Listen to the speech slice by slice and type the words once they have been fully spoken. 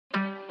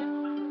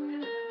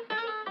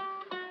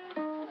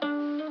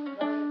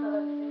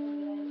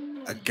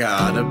I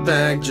got a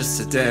bag just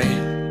today,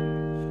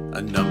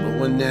 a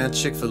 #1 at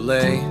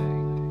Chick-fil-A.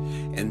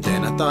 And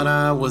then I thought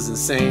I was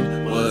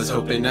insane, was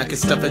hoping I could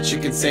stuff a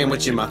chicken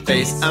sandwich in my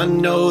face. I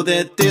know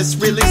that this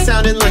really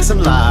sounded like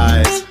some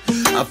lies.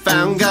 I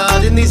found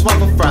God in these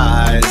waffle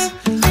fries.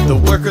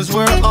 The workers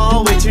were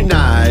all way too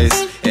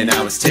nice, and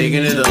I was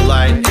taken to the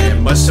light,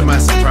 and much to my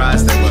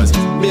surprise there was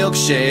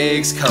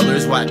milkshakes,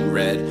 colors white and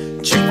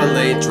red,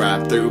 Chick-fil-A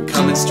drive-thru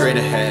coming straight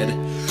ahead.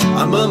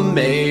 I'm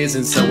amazed,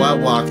 and so I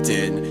walked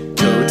in.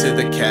 Go to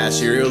the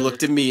cashier who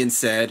looked at me and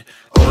said,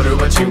 order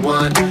what you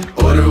want,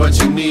 order what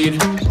you need,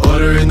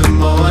 order in the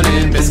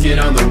morning, biscuit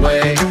on the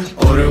way.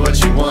 Order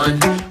what you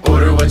want,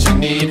 order what you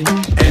need,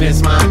 and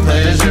it's my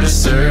pleasure to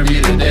serve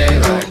you today.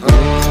 Like,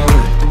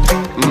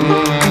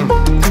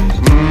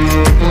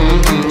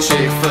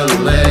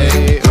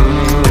 Chick-fil-A,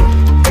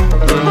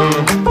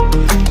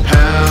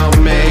 how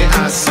may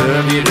I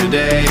serve you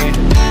today?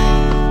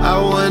 I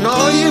want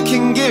all you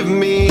can give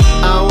me,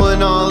 I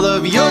want all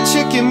of your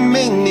chicken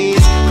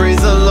minis.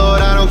 Praise the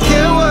Lord, I don't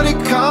care what it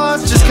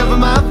costs, just cover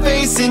my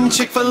face in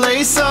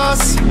Chick-fil-A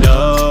sauce.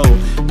 No,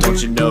 don't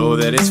you know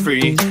that it's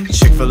free?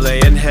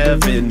 Chick-fil-A and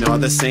heaven are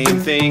the same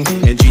thing,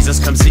 and Jesus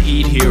comes to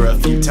eat here a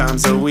few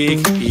times a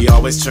week. He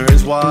always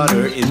turns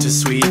water into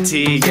sweet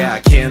tea. Yeah, I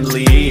can't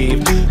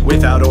leave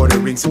without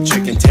ordering some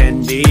chicken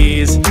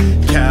tendies.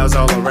 Cows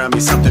all around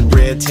me, something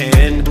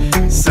written,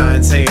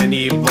 sign saying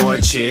eat more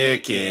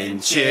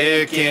chicken,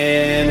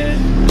 chicken.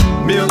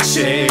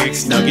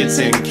 Milkshakes, nuggets,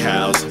 and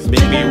cows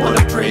make me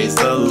wanna praise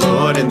the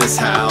Lord in this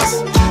house.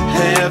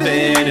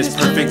 Heaven is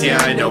perfect, yeah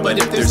I know, but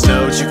if there's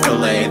no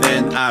Chick-fil-A,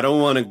 then I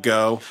don't wanna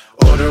go.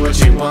 Order what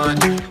you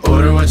want,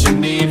 order what you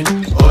need,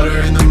 order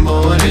in the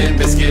morning,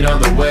 biscuit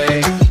on the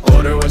way.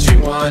 Order what you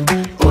want,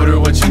 order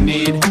what you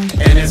need,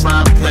 and it's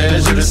my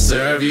pleasure to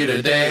serve you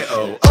today.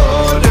 Oh,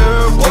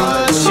 order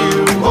what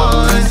you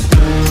want,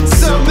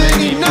 so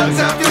many nugs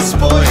I feel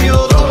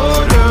spoiled.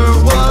 Order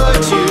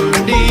what you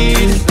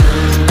need,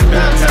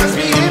 baptize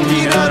me in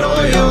peanut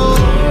oil.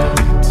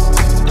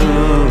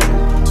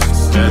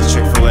 That's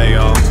Chick-fil-A,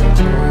 y'all.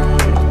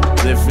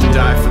 Live and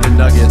die for the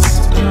nuggets.